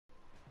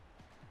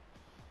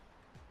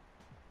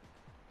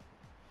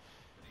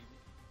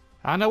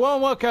And a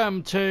warm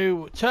welcome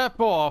to Turf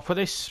Moor for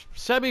this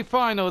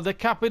semi-final of the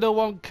Capital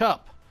One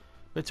Cup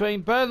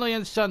between Burnley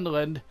and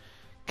Sunderland.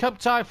 Cup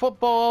tie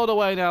football all the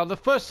way now. The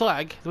first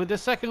leg with the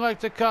second leg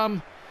to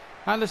come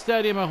and the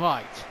Stadium of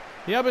Light.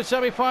 The other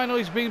semi-final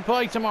is being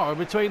played tomorrow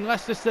between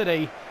Leicester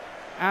City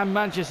and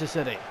Manchester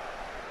City.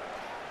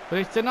 But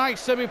it's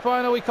tonight's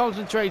semi-final we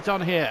concentrate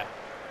on here.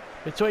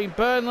 Between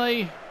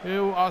Burnley,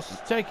 who are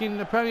taking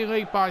the Premier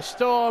League by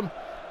storm,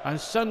 and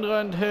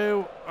Sunderland,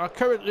 who are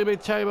currently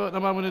mid-table at the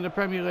moment in the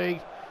Premier League,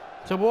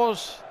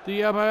 towards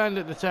the upper end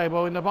of the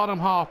table in the bottom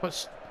half,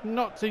 but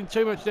not in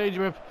too much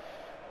danger of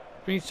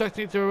being sucked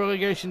into a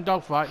relegation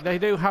dogfight. They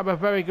do have a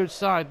very good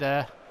side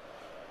there,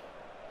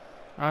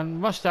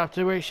 and must have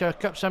to reach a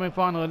cup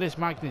semi-final of this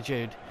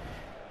magnitude.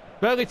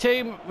 Burnley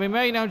team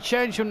remain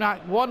unchanged from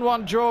that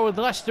 1-1 draw with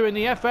Leicester in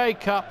the FA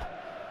Cup.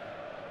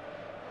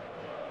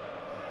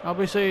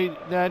 Obviously,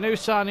 their new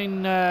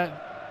signing,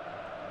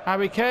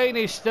 Harry Kane,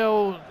 is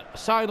still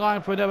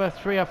sidelined for another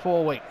 3 or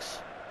 4 weeks.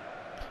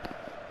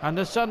 And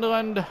the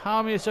Sunderland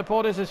army of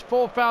supporters, there's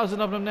 4,000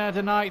 of them there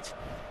tonight.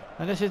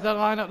 And this is the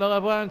lineup that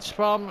I've learned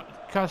from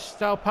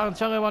Castel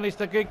Pantelimon. Is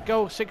the good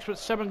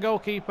 6'7"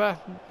 goalkeeper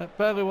that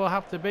Burnley will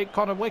have to beat.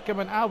 Connor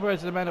Wickham and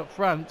Alvarez are the men up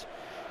front.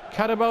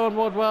 Cadabo and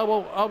Woodwell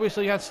will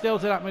obviously add still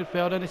to that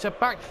midfield. And it's a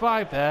back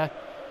five there,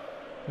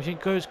 which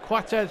includes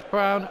Quatez,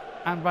 Brown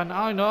and Van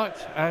Eynoort.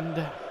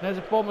 And there's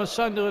a former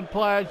Sunderland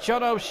player,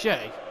 John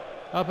O'Shea,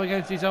 up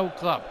against his old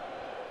club.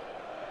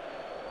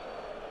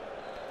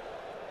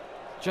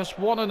 Just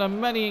one of the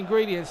many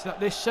ingredients that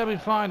this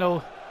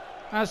semi-final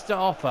has to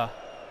offer.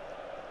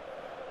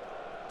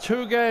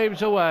 2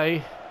 games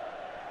away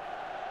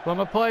from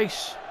a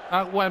place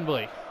at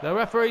Wembley. The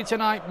referee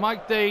tonight,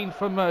 Mike Dean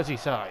from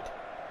Merseyside.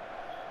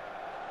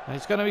 And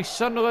it's going to be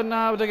Sunderland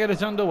now to get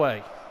us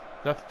underway.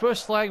 The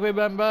first leg,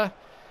 remember,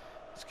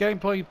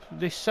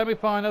 this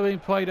semi-final being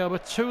played over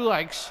 2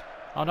 legs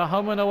on a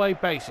home and away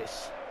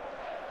basis.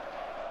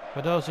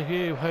 For those of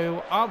you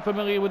who aren't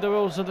familiar with the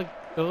rules of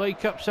the League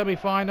Cup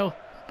semi-final,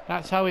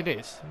 that's how it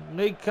is.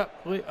 League Cup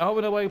home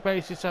and away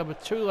basis over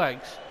 2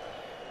 legs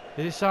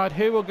to decide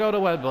who will go to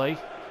Wembley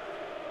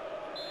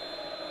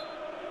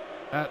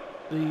at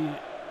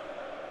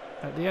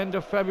the end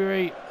of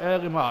February,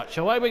 early March.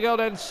 Away we go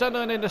then,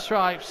 Sunderland in the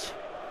stripes.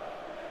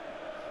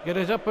 Get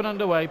us up and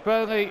underway.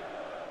 Burnley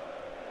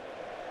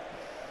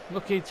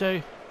looking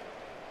to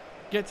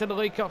get to the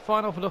League Cup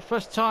final for the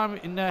first time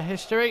in their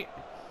history.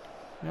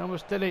 They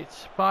almost did it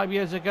 5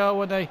 years ago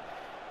when they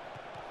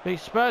beat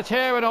Spurs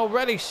here, and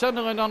already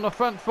Sunderland on the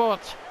front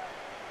foot.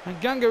 And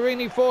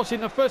Gangarini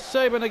forcing the first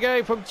save in the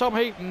game from Tom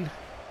Heaton.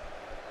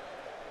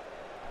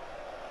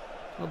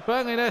 Well,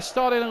 Burnley they're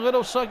starting a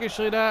little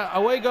sluggishly there.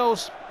 Away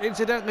goals,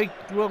 incidentally,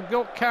 will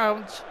not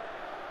count.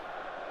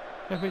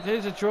 If it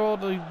is a draw,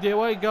 the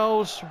away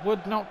goals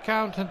would not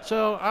count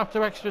until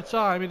after extra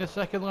time in the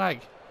second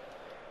leg.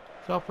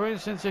 So, for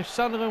instance, if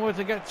Sunderland were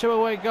to get 2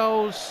 away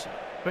goals,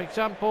 for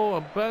example,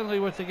 and Burnley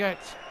were to get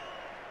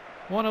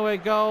 1 away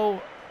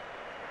goal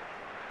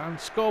and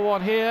score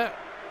 1 here,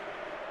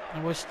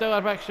 and we'll still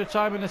have extra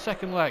time in the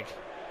second leg.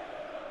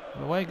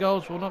 The away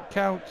goals will not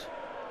count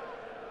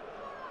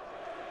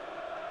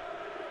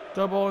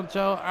double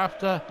until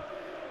after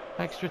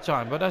extra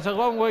time. But there's a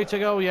long way to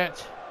go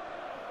yet,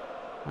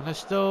 and there's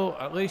still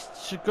at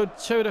least a good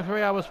 2 to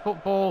 3 hours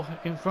football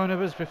in front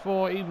of us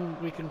before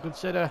even we can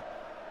consider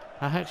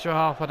an extra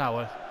half an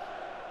hour.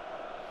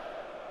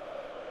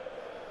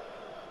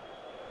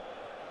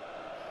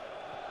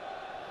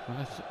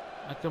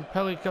 A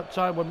compelling cup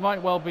tie we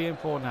might well be in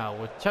for now,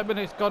 with 10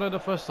 minutes gone in the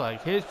first leg.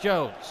 Here's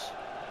Jones.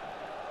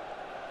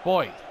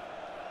 Boyd.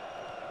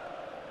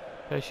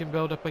 Patient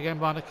build up again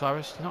by the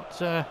Claris.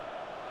 Not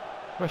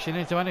rushing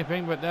into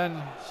anything, but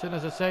then as soon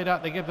as I say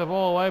that, they give the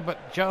ball away.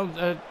 But Jones,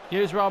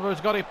 Hughes Robber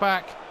has got it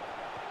back.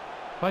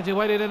 Plenty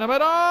waited in the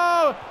middle.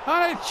 Oh,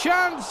 and a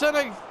chance, and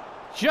it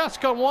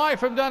just gone wide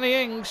from Danny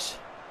Ings.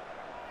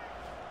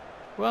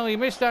 Well, he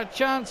missed that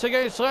chance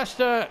against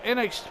Leicester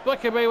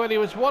inexplicably when he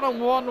was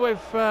one-on-one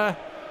with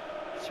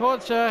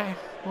Swanter.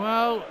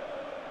 Well,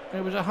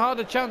 it was a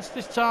harder chance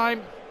this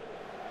time.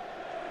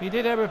 He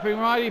did everything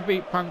right. He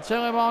beat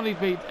Pantelimon, he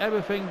beat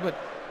everything, but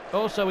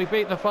also he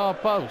beat the far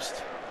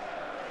post.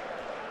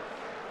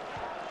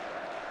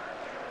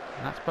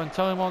 And that's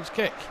Pantelimon's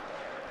kick.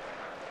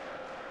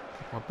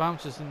 Well,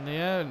 bounces in the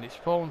air and it's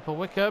fallen for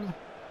Wickham.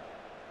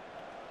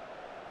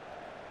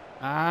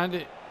 And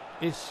it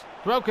is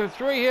broken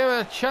through here,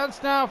 a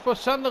chance now for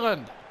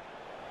Sunderland.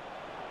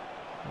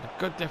 And a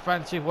good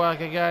defensive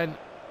work again.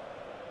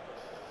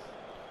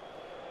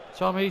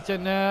 Tom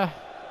Heaton there.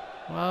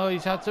 Well,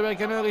 he's had to make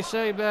an early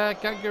save there.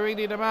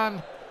 Gangarini, the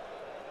man.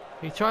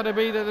 He tried to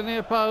beat at the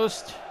near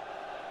post.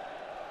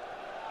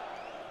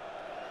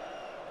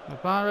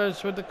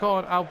 Alvarez with the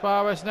corner.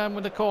 Alvarez then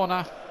with the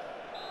corner.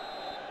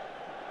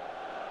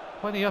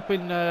 Plenty up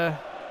in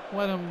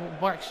white and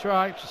black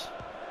stripes.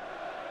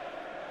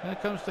 Here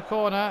comes the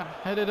corner,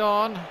 headed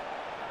on.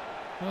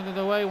 Headed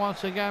away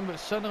once again, but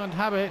Sunderland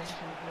have it.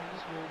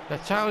 The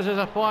Towers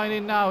are flying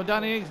in now.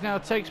 Danny Ings now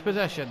takes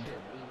possession.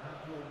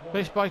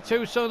 Missed by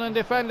two Sunderland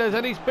defenders,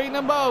 and he's beaten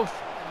them both.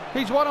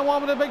 He's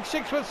 1-on-1 with a big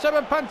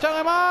 6'7"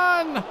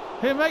 Panteleimon,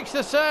 who makes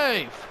the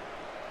save.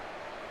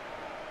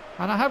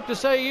 And I have to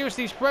say, he used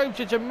his frame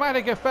to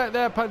dramatic effect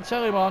there,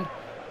 Panteleimon,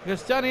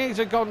 because Danny Ings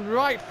had gone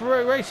right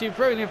through, racing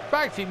through, and in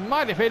fact, he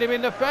might have hit him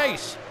in the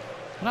face.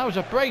 And that was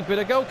a brave bit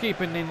of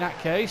goalkeeping in that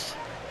case.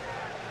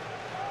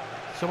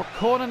 So a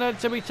corner then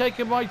to be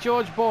taken by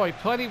George Boyd,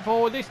 playing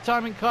forward this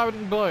time in claret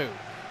and blue.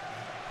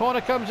 Corner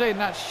comes in,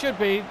 that should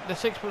be the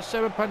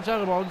 6'7"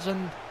 Panteleimons,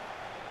 and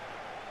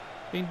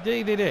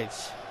indeed it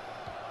is.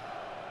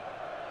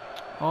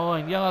 All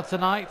in yellow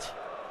tonight.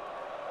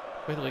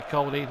 Bitterly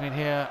cold evening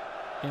here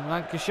in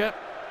Lancashire.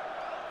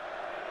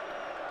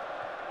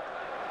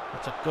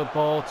 That's a good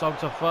ball, Tom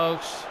to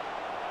folks.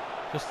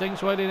 Just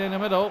things waiting in the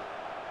middle.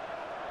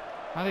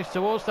 And it's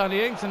towards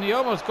Danny Ings, and he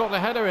almost got the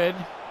header in.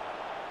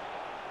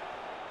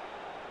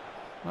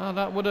 Well,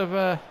 that would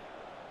have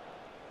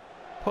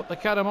put the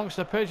cat amongst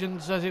the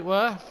pigeons, as it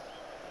were.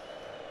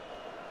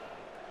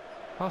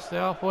 Past the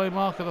halfway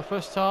mark of the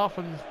first half,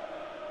 and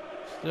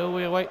still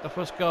we await the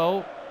first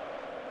goal.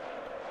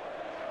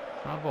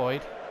 Now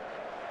Boyd.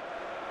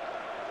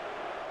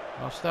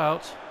 Lost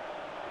out.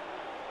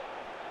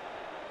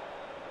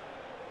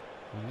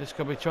 And this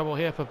could be trouble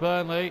here for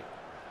Burnley.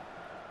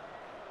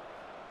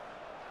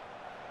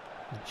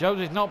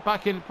 Jones is not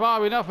backing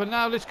far enough, and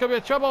now this could be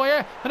a trouble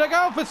here. And a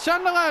goal for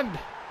Sunderland.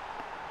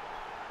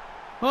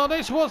 Well,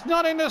 this was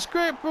not in the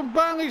script from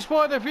Burnley's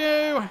point of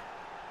view.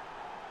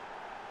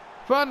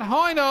 Van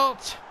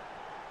Heinelt,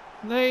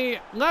 the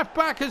left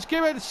back, has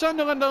given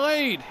Sunderland the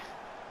lead.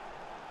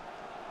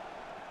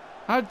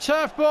 And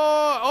Turf Moor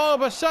all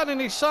of a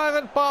sudden is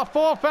silent by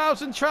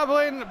 4,000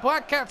 travelling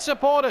Black Cat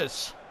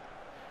supporters.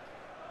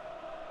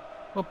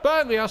 Well,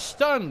 Burnley are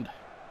stunned.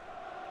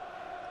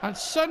 And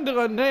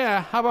Sunderland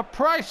here have a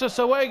priceless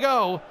away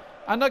goal,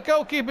 and the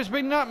goalkeeper's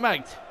been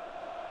nutmegged.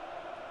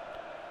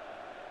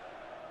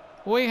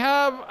 We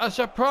have a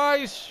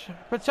surprise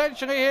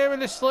potentially here in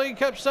this League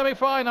Cup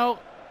semi-final.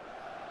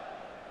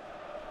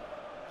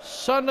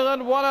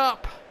 Sunderland 1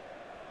 up.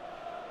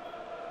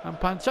 And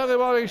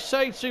Panteleimon, who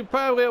saved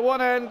superbly at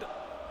one end.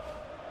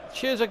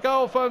 Cheers a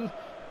goal from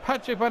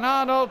Patrick Van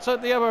Aanholt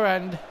at the other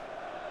end.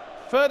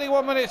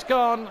 31 minutes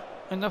gone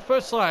in the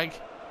first leg.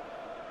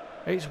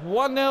 It's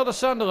 1-0 to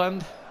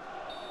Sunderland.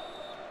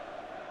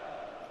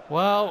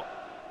 Well,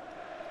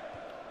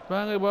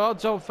 Burnley were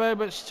odds-on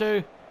favourites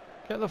to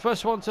get the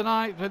first one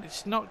tonight, but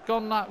it's not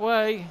gone that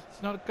way.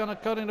 It's not going to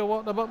cut into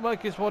what the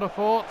bookmakers would have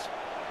thought.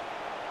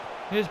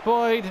 Here's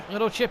Boyd,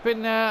 little chip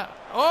in there.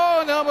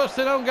 Oh, and almost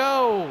an own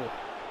goal.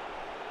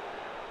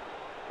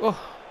 Oh.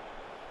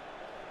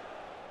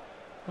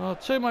 Well,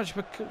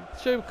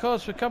 too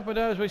close for comfort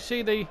as we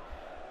see the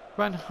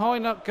Van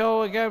Heinelt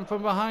goal again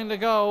from behind the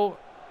goal.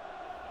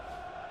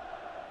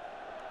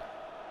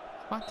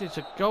 In fact, it's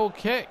a goal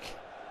kick.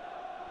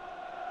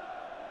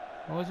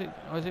 Or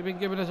has it been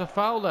given as a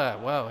foul there?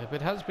 Well, if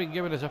it has been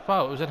given as a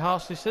foul, it was a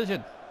harsh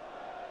decision.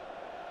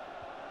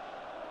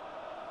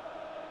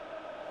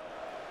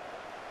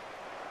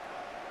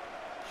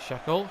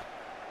 Shackle.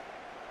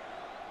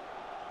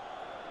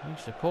 New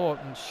support,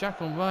 and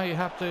Shackle may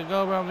have to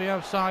go around the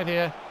outside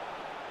here.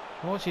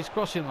 What's his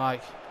crossing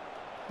like?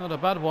 Not a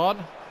bad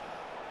one.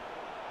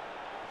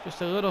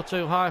 Just a little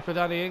too high for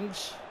Danny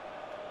Ings.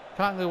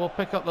 Cantley will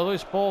pick up the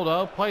loose ball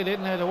though. Played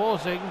in there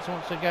towards Ings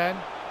once again.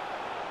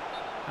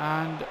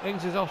 And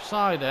Ings is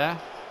offside there.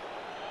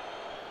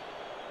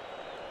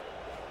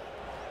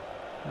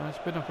 Now, it's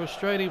been a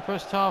frustrating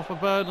first half for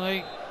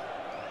Burnley.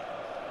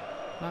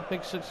 That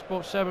big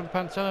 6'7"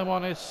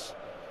 Panteleimon is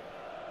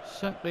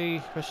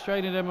certainly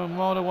frustrated them on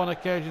more than one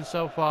occasion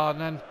so far. And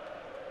then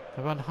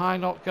the Van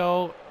Heinelt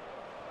goal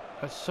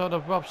has sort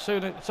of rubbed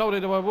sold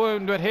into a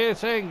wound. But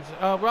here's Ings.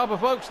 Robert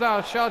Vokes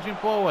now charging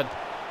forward.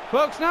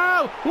 Vokes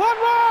now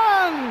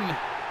 1-1.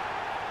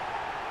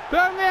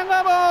 Burnley in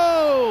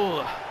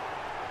level.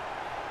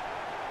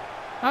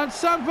 And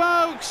Sam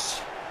Vokes,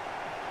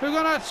 who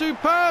got a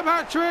superb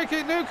hat-trick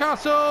at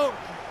Newcastle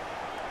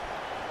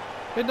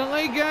in the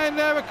league game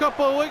there a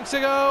couple of weeks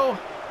ago.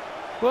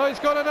 Well, he's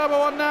got another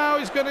one now.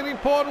 He's got an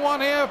important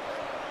one here,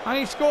 and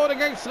he scored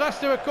against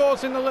Leicester, of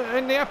course, in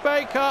the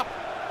FA Cup.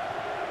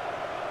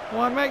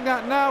 Well, I make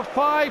that now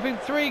 5 in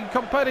 3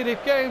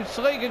 competitive games,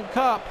 League and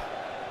Cup,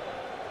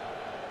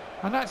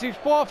 and that's his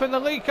 4th in the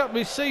League Cup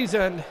this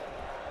season.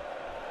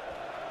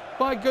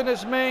 My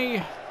goodness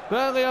me,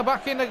 Burnley are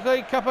back in the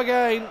League Cup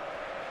again.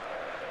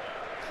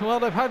 Well,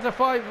 they've had to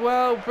fight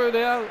well through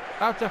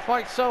have to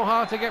fight so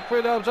hard to get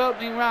through those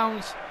opening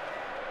rounds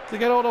to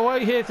get all the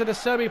way here to the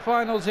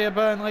semi-finals here,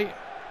 Burnley.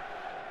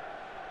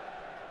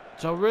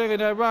 So really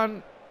their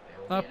run,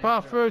 their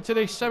path through to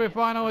the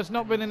semi-final has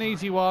not been an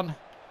easy one.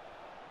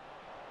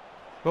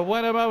 But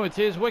when a moment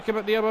is Wickham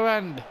at the other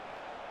end.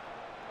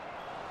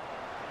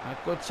 A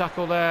good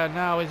tackle there.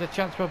 Now is a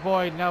chance for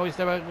Boyd. Now is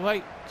there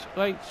a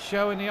late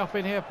show in the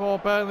offing here for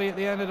Burnley at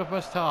the end of the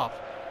first half.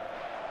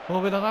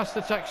 Will be the last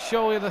attack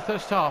surely of the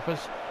first half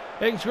as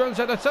Ings runs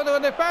at the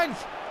Sunderland defence.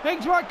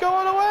 Ings might go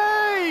all the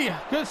way.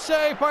 Good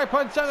save by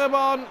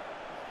Panteleimon.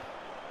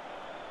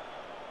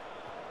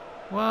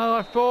 Well,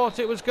 I thought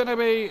it was going to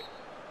be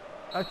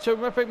a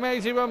terrific,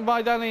 mazy run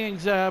by Danny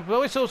Ings there. The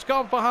whistle's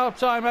gone for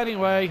half-time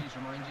anyway.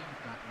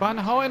 Van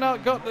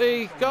Hooijdonk got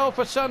the goal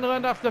for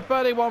Sunderland after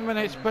 31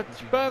 minutes, but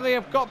Burnley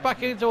have got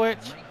back into it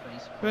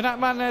with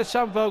that man there,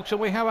 Sam Vokes, and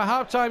we have a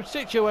half-time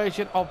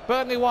situation of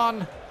Burnley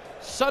 1,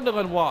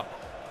 Sunderland 1.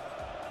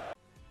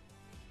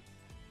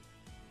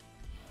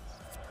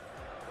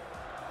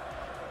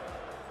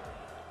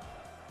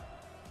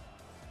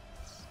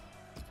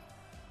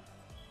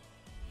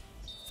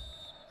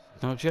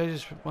 No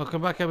changes.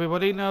 Welcome back,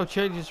 everybody. No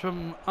changes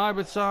from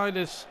either side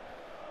as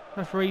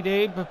referee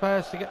Dean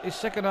prepares to get his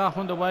second half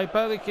underway.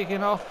 Burnley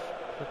kicking off,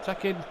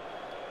 attacking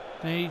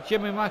the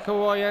Jimmy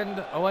McElroy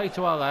end away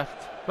to our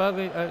left.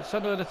 Burnley,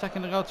 Sunderland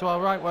attacking the goal to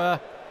our right, where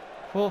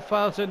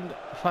 4,000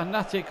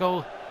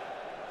 fanatical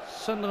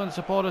Sunderland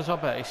supporters are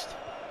based.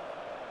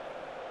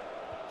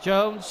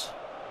 Jones,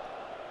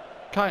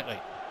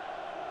 Kitely,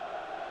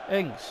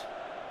 Ings.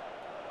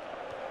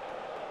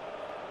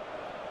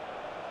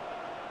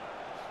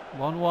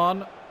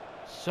 1-1.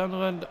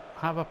 Sunderland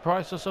have a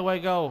priceless away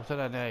goal to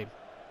their name.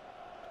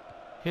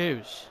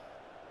 Hughes,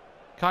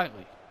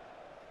 Kitely,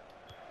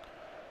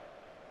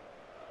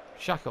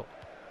 Shackle,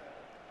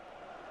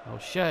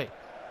 O'Shea,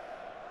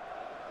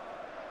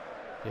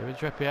 Kieran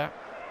Trippier.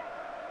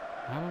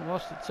 Haven't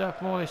lost at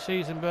Turf Moor this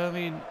season,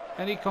 Burnley, in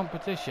any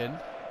competition,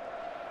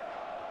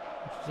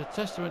 which is a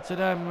testament to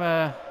them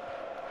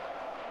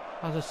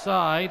as a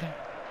side.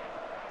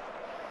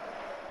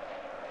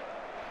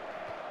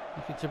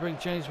 Looking to bring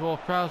James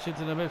Ward-Prowse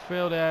into the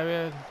midfield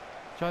area,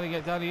 trying to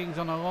get Danny Ings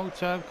on a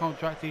long-term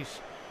contract. His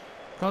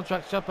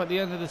contract's up at the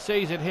end of the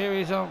season. Here he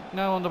is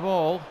now on the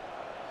ball.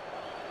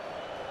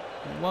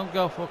 It won't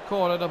go for a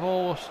corner. The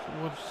ball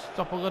will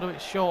stop a little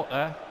bit short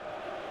there.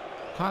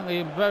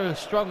 Currently very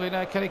strongly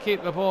there. Can he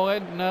keep the ball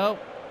in? No.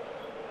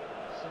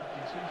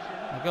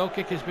 The goal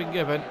kick has been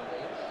given.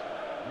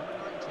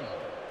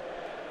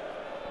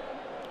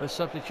 A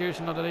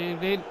substitution of the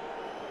evening.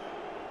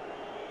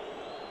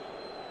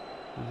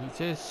 And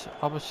it is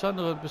of a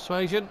Sunderland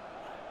persuasion.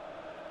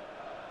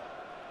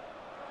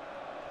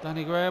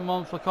 Danny Graham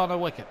on for Connor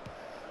Wicket.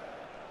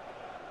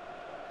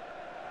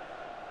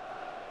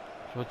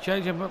 So we'll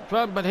change him up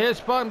front, but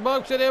here's Van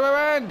Boaks at the other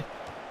end.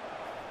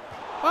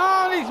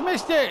 Oh, and he's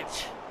missed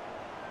it.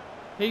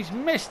 He's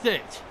missed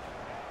it.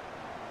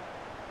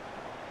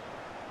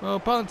 Well,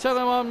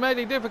 Pantelimon made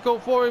it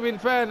difficult for him, in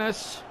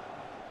fairness.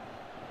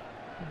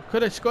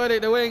 Could have squared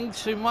it to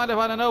Ings, who might have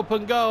had an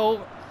open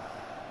goal.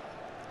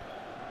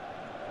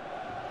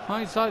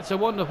 Hindsight's a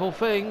wonderful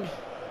thing.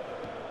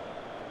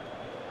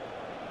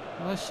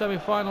 Well, this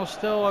semi-final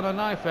still on a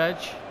knife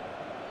edge.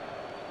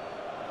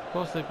 Of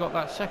course, they've got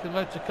that second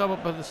leg to come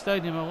up at the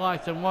Stadium of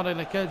Light, and what an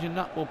occasion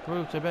that will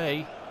prove to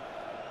be.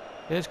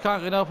 Here's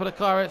Cantley for the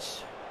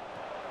Clarets.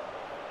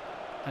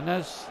 And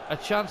there's a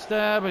chance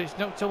there, but it's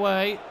knocked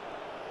away.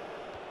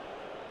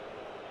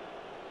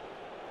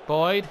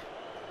 Boyd.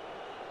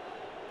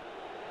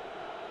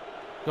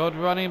 Good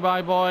running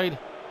by Boyd.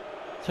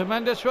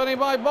 Tremendous running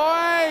by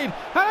Boyd.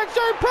 And a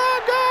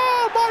superb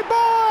goal by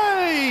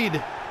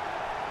Boyd.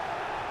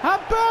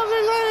 And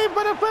Burnley lead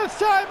for the first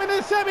time in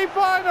the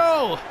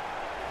semi-final.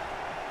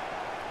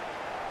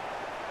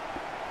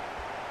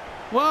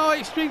 Well,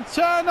 it's been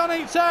turned on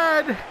its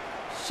head.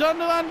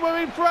 Sunderland were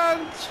in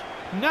front.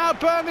 Now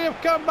Burnley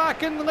have come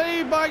back and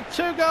lead by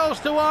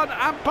 2-1,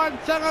 and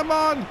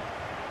Pantelimon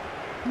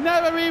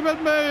never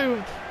even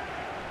moved.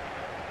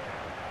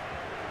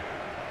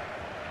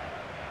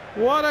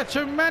 What a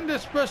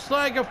tremendous first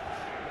leg of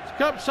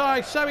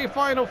cup-side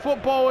semi-final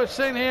football we've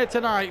seen here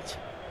tonight.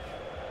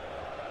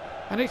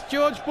 And it's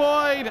George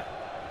Boyd,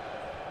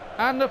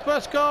 and the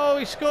first goal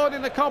he scored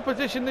in the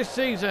competition this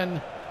season.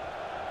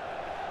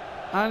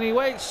 And he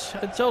waits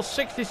until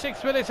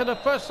 66 minutes of the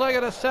first leg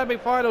of the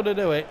semi-final to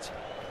do it.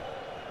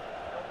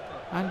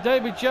 And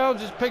David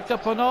Jones has picked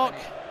up a knock.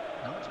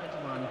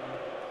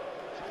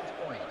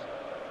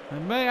 There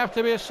may have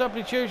to be a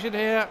substitution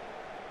here.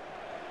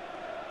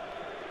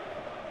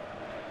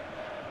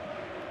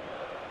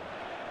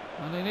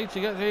 And they need to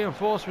get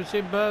reinforcements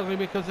in Burnley,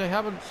 because they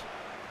haven't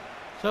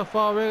so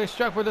far really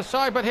struck with the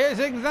side. But here's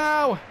Ings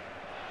now.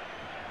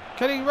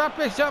 Can he wrap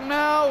this up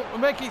now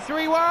and make it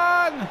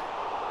 3-1?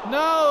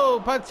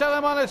 No,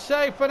 Pantelimon is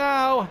safe for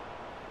now.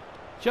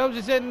 Jones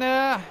is in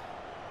there.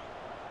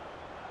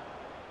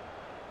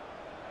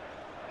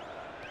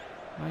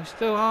 He's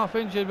still half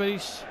injured, but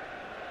he's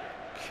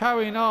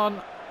carrying on.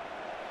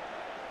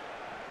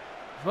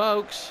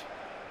 Vokes.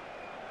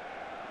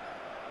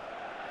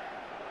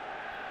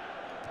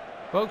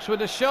 Vokes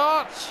with a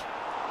shot.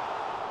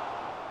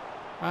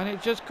 And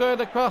it just cleared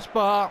the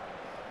crossbar.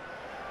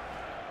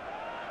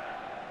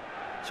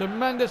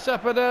 Tremendous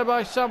effort there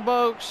by Sam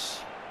Vokes.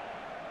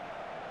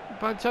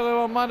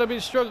 Pantelimon might have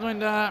been struggling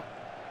there.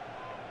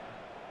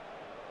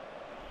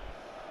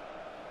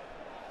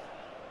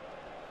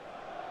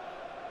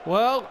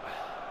 Well,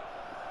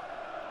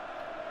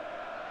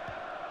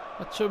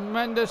 a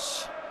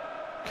tremendous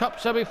cup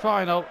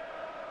semi-final.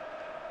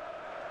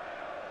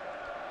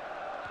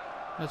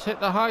 It's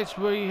hit the heights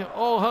we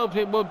all hoped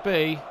it would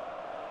be.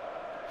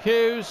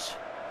 Hughes.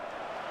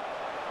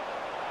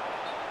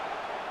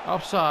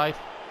 Offside.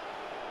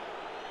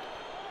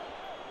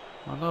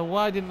 I know,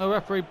 why didn't the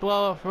referee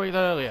blow up for it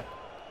earlier?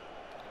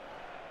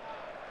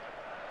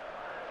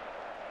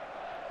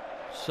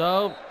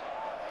 So,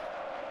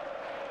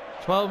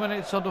 12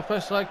 minutes on the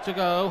first leg to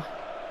go.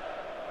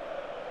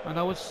 And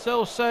I would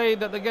still say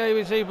that the game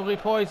is evenly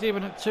poised,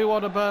 even at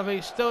 2-1 to Burnley.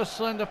 It's still a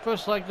slender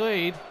first leg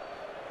lead.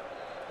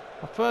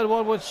 A third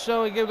one would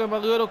surely give them a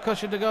little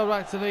cushion to go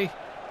back to the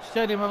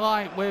Stadium of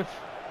Light with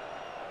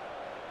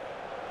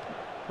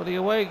for the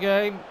away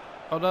game.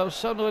 Although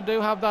Sunderland do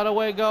have that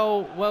away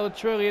goal well and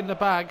truly in the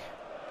bag.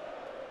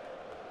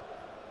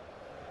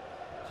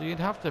 So you'd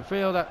have to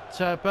feel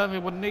that Burnley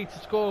would need to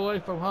score away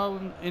from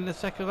home in the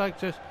second leg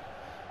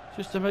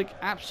just to make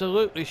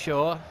absolutely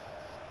sure.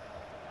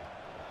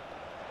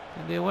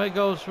 And the away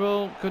goals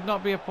rule could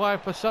not be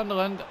applied for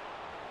Sunderland.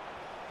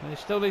 They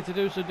still need to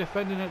do some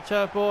defending at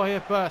Turf Moor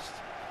here first.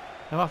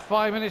 There are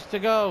 5 minutes to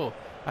go.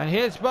 And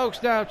here's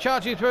Vokes now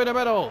charging through the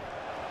middle.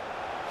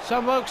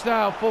 Some Vokes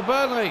now for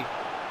Burnley.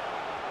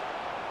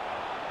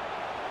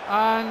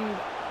 And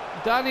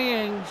Danny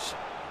Ings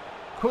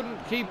couldn't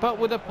keep up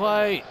with the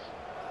play.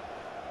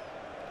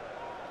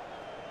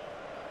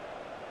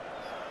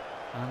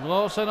 And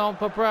Lawson on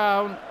for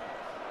Brown.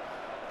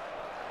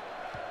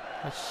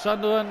 As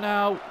Sunderland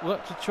now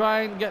look to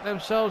try and get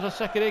themselves a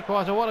second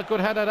equaliser. What a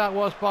good header that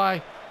was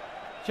by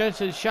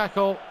Jensen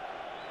Shackle.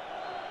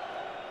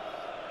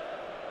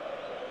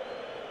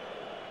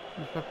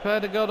 He's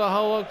prepared to go the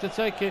whole log to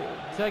take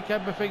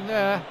everything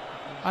there.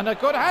 And a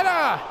good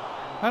header!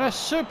 And a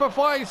super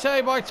flying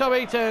save by Tom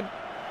Eaton.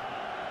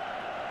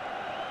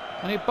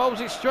 And he bowls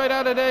it straight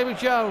out of David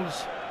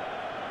Jones.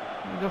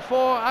 The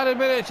 4 added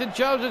minutes and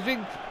Jones has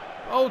been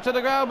owed to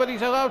the ground, but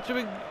he's allowed to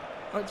be...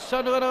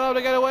 Sunderland allowed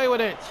to get away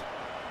with it.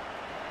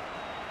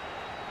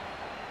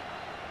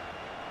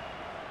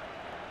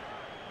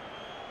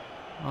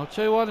 Well,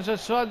 2-1 is a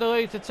slender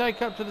lead to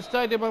take up to the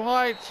Stadium of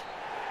Light.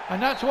 And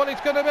that's what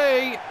it's going to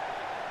be.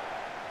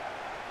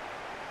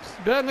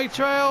 Burnley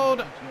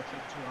trailed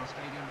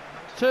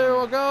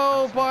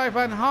 2-0 by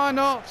Van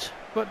Harnott,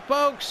 but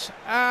Vokes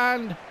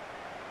and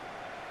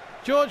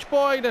George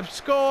Boyd have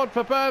scored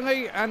for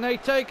Burnley, and they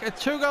take a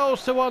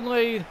 2-1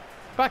 lead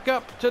back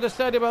up to the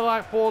Stadium of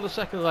Light for the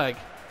second leg.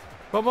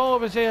 From all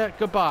of us here,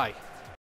 goodbye.